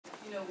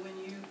know, when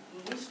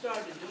we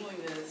started doing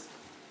this,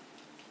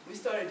 we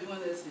started doing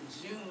this in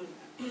June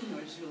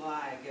or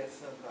July, I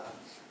guess, of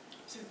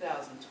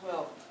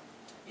 2012.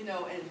 You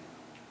know, and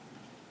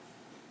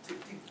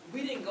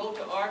we didn't go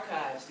to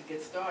archives to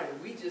get started.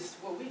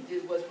 What we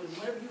did was,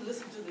 whenever you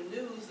listen to the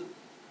news,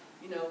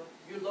 you know,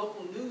 your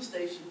local news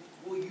station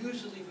will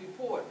usually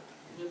report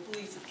when the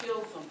police have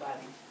killed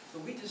somebody. So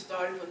we just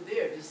started from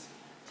there, just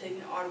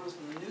taking articles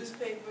from the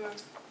newspaper,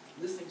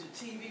 listening to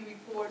TV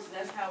reports, and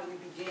that's how we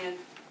began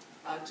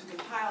to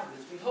compile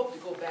this. We hope to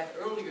go back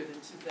earlier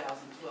than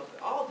 2012,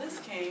 but all this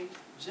came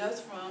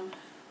just from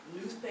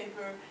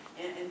newspaper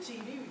and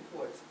TV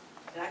reports.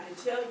 And I can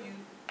tell you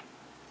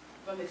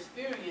from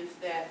experience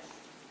that,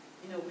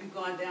 you know, we've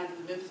gone down to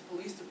the Memphis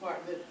Police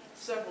Department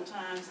several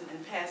times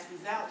and passed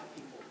these out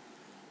to people.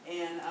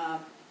 And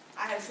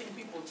I have seen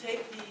people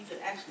take these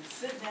and actually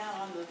sit down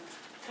on the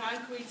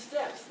concrete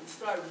steps and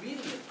start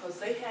reading it because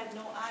they had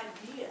no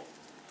idea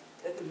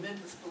that the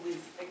Memphis police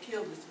had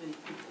killed this many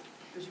people.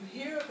 Because you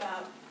hear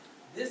about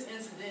this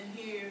incident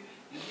here,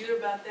 you hear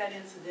about that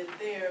incident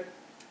there,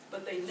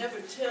 but they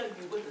never tell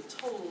you what the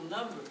total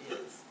number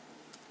is.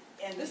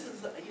 And this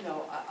is, you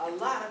know, a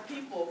lot of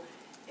people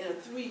in a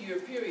 3-year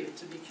period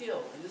to be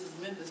killed. And this is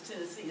Memphis,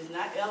 Tennessee. It's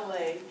not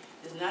LA,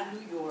 it's not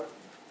New York.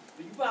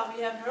 But you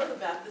probably haven't heard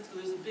about this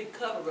because there's a big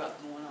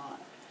cover-up going on.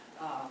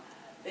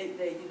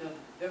 You know,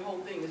 their whole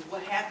thing is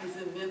what happens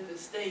in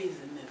Memphis stays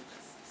in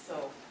Memphis.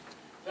 So,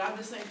 but I'm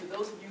just saying for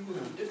those of you who are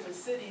from different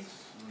cities,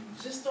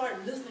 just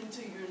start listening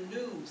to your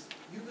news.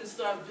 You can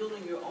start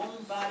building your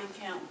own body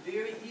count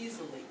very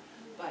easily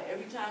by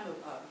every time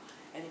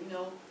and you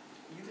know,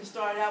 you can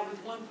start out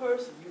with one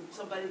person.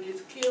 Somebody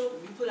gets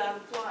killed, you put out a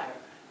flyer.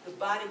 The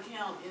body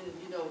count in,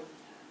 you know,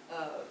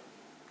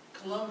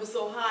 Columbus,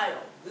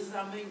 Ohio. This is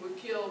how many were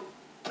killed.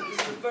 This is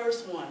the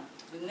first one.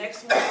 The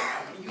next one,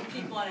 and you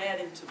keep on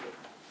adding to it.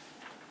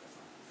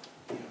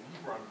 Yeah, you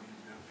brought me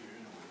up here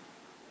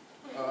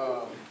anyway.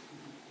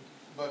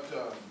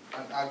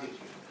 I'll get you.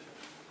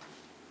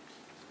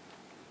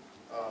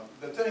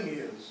 The thing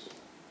is,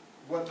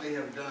 what they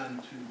have done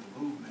to the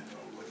movement,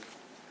 or what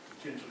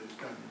potentially is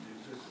coming to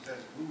existence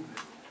as a movement,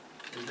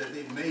 is that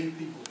they've made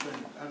people think.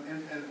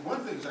 And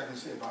one thing I can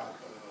say about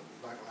the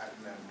Black Lives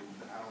Matter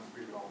movement, I don't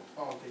agree with all the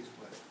politics,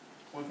 but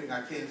one thing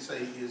I can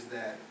say is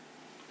that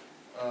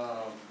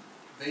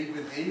they've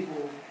been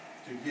able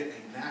to get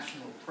a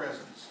national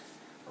presence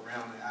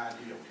around the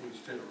idea of police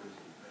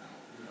terrorism.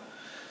 You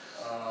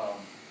know,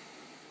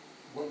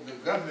 what the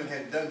government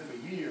had done for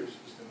years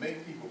is to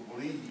make people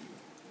believe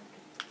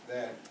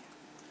that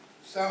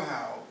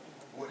somehow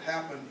what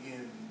happened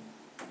in,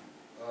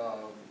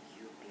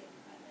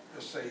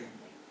 let's say,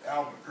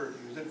 Albuquerque,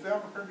 was it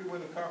Albuquerque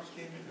when the cops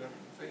came in,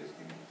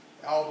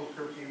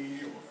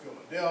 Albuquerque or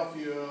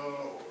Philadelphia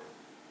or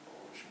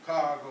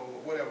Chicago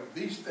or whatever,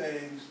 these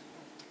things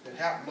that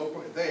happen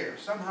locally there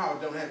somehow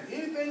don't have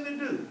anything to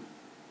do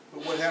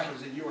with what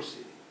happens in your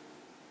city,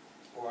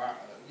 or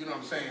you know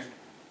what I'm saying.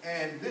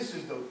 And this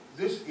is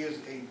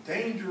a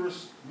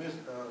dangerous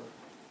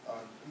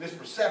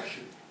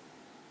misperception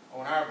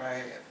on our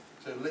behalf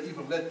to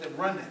even let them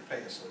run that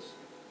past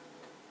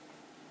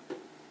us.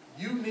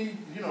 You need,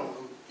 you know,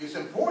 it's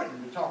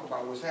important to talk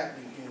about what's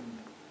happening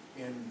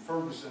in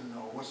Ferguson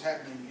or what's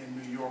happening in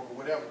New York or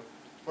whatever,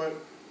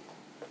 but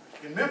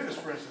in Memphis,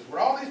 for instance, where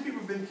all these people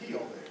have been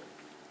killed there,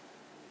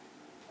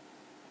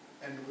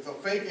 and with a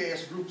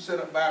fake-ass group set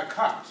up by the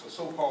cops, a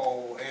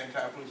so-called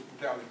anti-police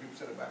brutality group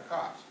set up by the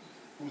cops,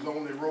 whose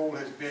only role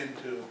has been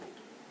to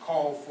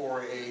call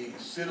for a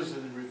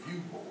citizen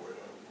review board,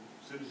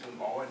 a citizen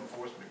law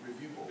enforcement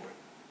review board,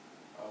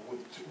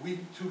 with weak,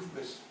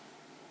 toothless,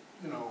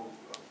 you know,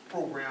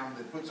 program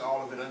that puts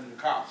all of it under the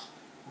cops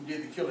who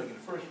did the killing in the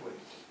first place.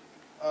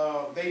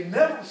 They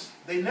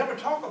never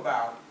talk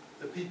about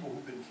the people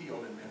who've been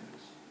killed in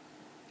Memphis.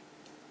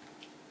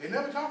 They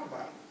never talk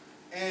about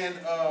it. And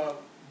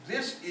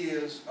this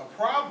is a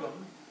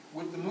problem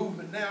with the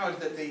movement now, is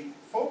that they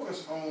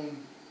focus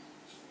on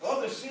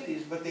other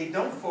cities, but they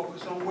don't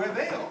focus on where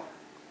they are.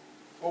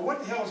 Well, what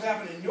the hell is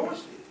happening in your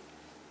city?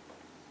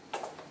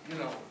 You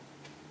know,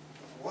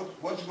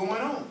 what's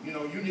going on? You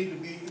know, you need to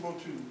be able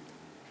to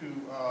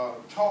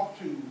talk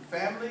to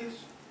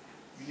families.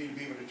 You need to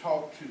be able to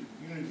talk to,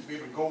 you need to be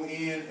able to go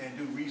in and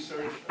do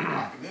research,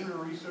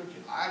 documentary research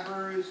in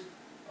libraries,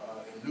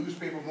 in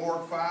newspaper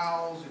morgue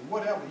files, and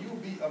whatever. You'll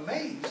be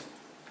amazed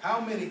how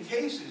many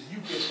cases you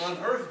can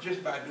unearth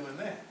just by doing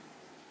that.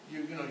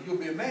 You know, you'll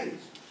be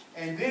amazed.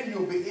 And then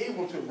you'll be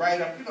able to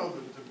write up, you know,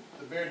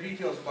 the bare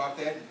details about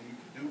that. You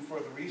can do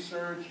further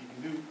research. You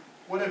can do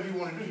whatever you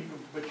want to do.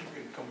 But you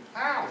can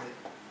compile it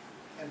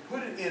and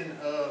put it in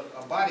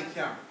a body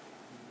count,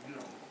 you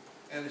know.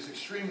 And it's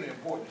extremely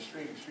important,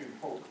 extremely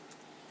important.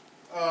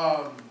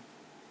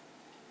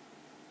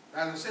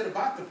 As I said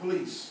about the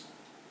police,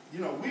 you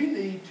know, we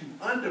need to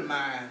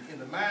undermine in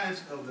the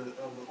minds of the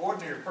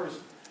ordinary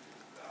person.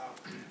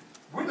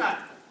 We're not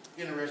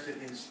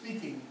interested in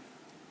speaking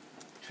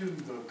to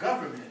the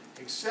government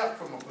except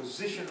from a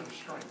position of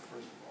strength,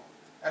 first of all.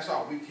 That's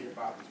all we care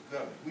about as a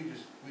government.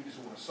 We just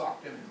want to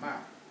sock them in the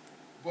mouth.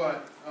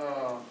 But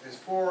as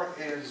far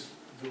as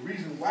the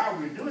reason why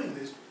we're doing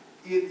this,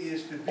 it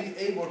is to be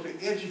able to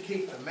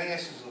educate the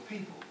masses of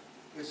people.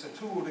 It's a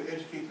tool to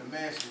educate the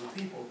masses of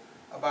people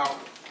about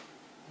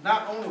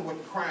not only what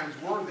the crimes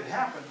were that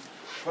happened,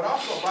 but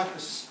also about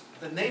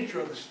the nature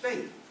of the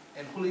state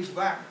and police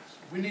violence.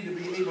 We need to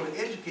be able to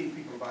educate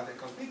people about that,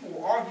 because people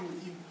will argue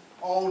with you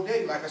all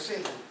day. Like I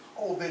said,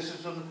 oh,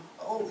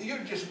 you're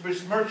just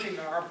besmirching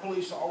our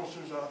police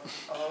officers.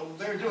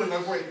 They're doing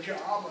a great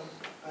job,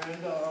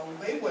 and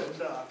they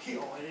wouldn't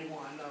kill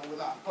anyone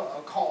without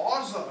a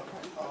cause.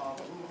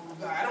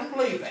 I don't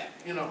believe that,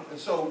 you know. And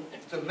so,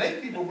 to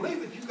make people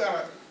believe it, you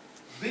gotta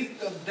beat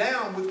them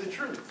down with the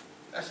truth.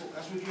 That's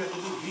what you have to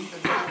do. Beat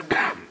them down with the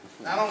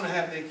truth. Not only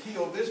have they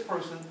killed this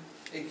person,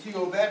 they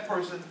killed that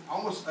person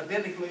almost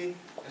identically,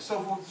 and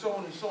so forth, and so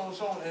on, and so on, and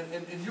so on.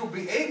 And you'll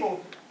be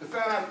able to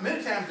find out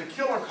many times the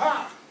killer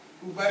cop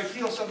who might have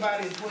killed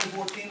somebody in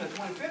 2014 or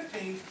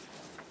 2015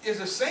 is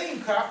the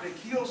same cop that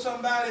killed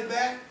somebody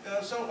back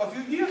a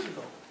few years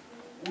ago.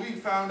 We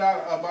found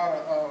out about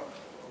a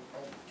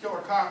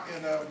killer cop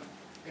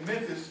in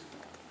Memphis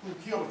who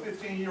killed a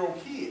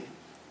 15-year-old kid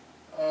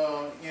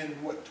in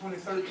what,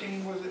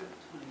 2013 was it?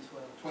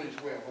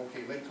 2012,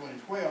 okay, late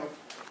 2012.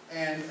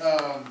 And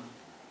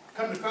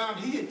come to find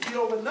out he had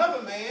killed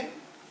another man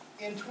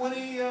in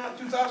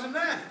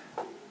 2009.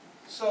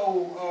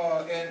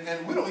 So,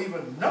 and we don't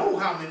even know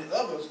how many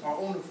others are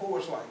on the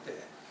force like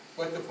that.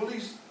 But the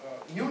police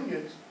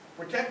unions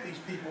protect these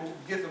people,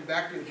 get them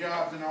back to their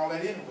jobs and all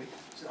that anyway.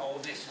 Say, oh,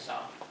 this is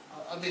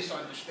a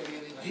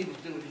misunderstanding. He was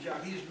doing the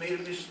job. He just made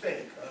a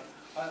mistake.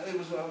 It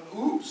was a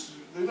oops.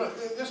 You know,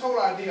 this whole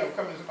idea of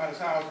coming to somebody's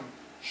house and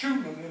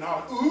shooting them and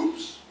all,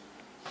 oops.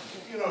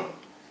 You know,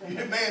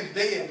 your man's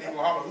dead and they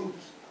will holler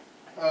oops.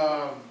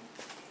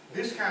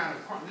 This kind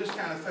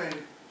of thing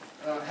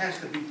has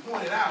to be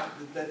pointed out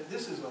that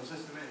this is a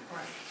systematic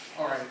crime.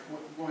 All right,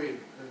 go ahead.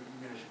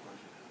 Finish your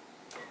question.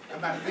 I'm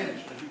about to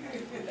finish.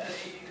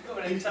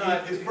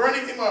 It's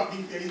burning him up.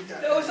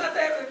 No, it's not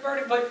that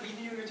burning, but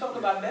you're talking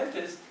about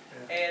Memphis,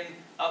 and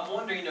I'm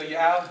wondering, you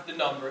have the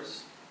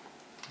numbers,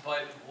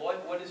 but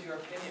what is your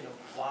opinion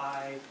of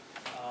why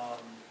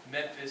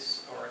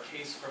Memphis, or a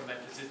case from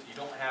Memphis, if you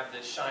don't have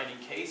the shining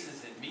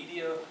cases in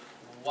media?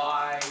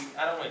 Why,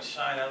 I don't want to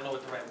shine, I don't know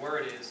what the right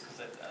word is,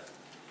 because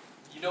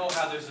you know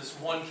how there's this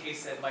one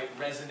case that might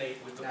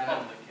resonate with the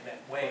public in that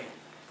way.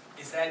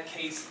 Is that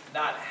case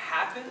not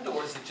happened,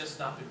 or is it just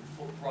not been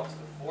brought to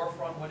the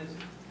forefront? What is it?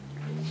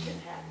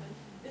 It happened.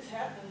 It's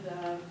happened.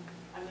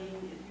 I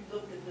mean, if you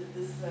look at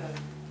this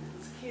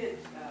kid,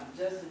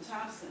 Justin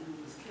Thompson,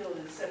 who was killed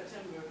in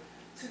September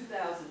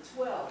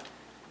 2012.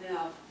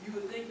 Now, you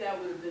would think that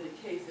would have been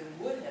a case that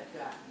would have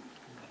gotten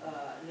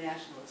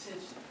national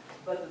attention.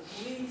 But the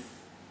police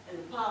and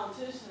the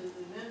politicians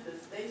in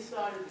Memphis, they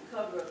started to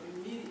cover up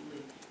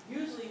immediately.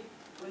 Usually,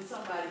 when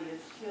somebody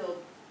is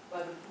killed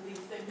by the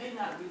police, they may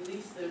not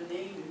release their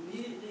name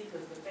immediately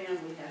because the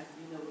family has to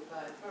be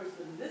notified first.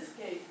 But in this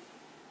case,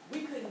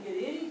 we couldn't get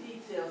any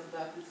details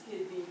about this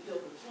kid being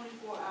killed for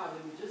 24 hours.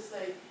 They would just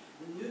say,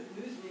 the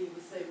news media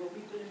would say, well,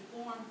 we've been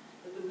informed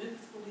that the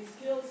Memphis police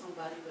killed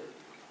somebody, but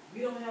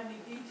we don't have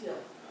any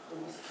details. It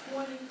was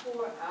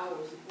 24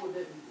 hours before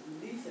they would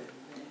release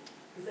everything,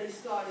 because they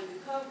started to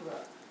cover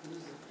up. It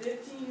was a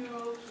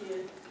 15-year-old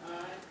kid, all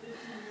right, 15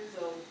 years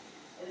old,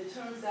 and it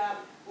turns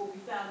out, what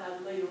we found out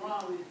later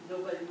on,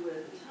 nobody knew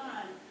it at the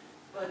time,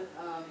 but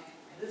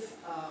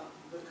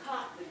the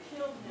cop that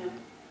killed him,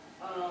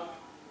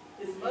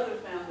 his mother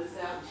found this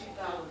out, and she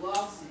filed a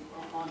lawsuit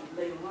on it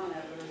later on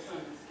after her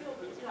son was killed.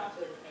 But the cop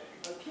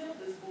that killed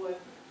this boy,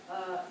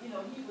 he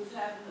was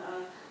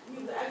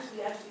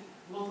actually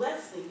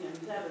molesting him.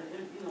 He was having,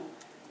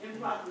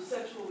 improper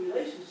sexual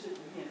relationship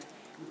with him.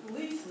 The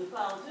police and the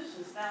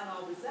politicians found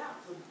all this out,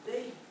 so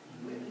they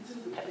went into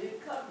the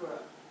big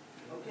cover-up.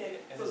 Okay.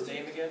 And so his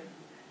name again?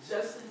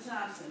 Justin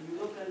Thompson.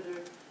 You look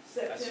under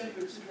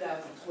September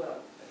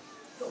 2012.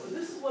 So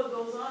this is what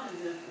goes on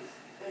in Memphis.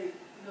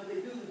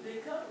 They do the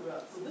big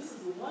cover-up. So this is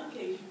the one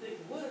case you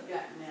think would have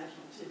gotten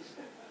national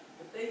attention.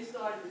 But they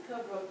started to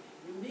cover up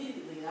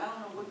immediately. I don't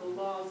know what the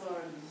laws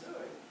are in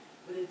Missouri,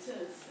 but in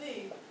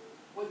Tennessee,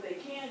 what they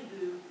can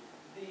do,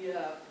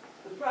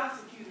 the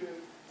prosecutor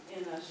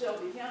in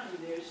Shelby County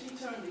there, she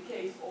turned the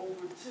case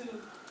over to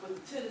the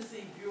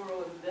Tennessee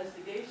Bureau of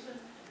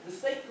Investigation, the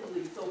state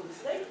police. So the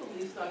state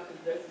police start to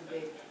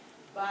investigate.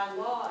 By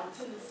law in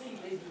Tennessee,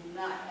 they do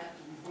not have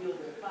to reveal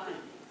their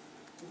findings.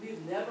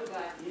 We've never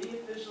got any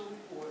official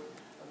report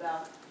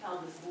about how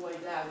this boy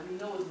died. We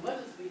know as much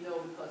as we know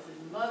because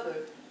his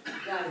mother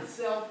got his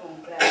cell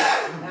phone back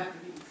after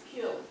he was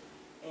killed.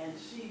 And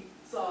she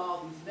saw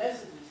all these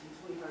messages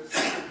between her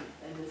son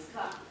and this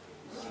cop.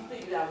 She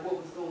figured out what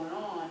was going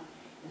on,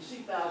 and she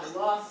filed a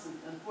lawsuit.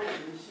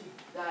 Unfortunately, she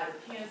died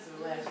of cancer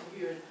last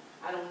year.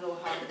 I don't know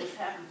what's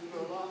happened to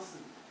her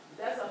lawsuit.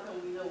 But that's how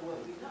come we know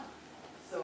what we know.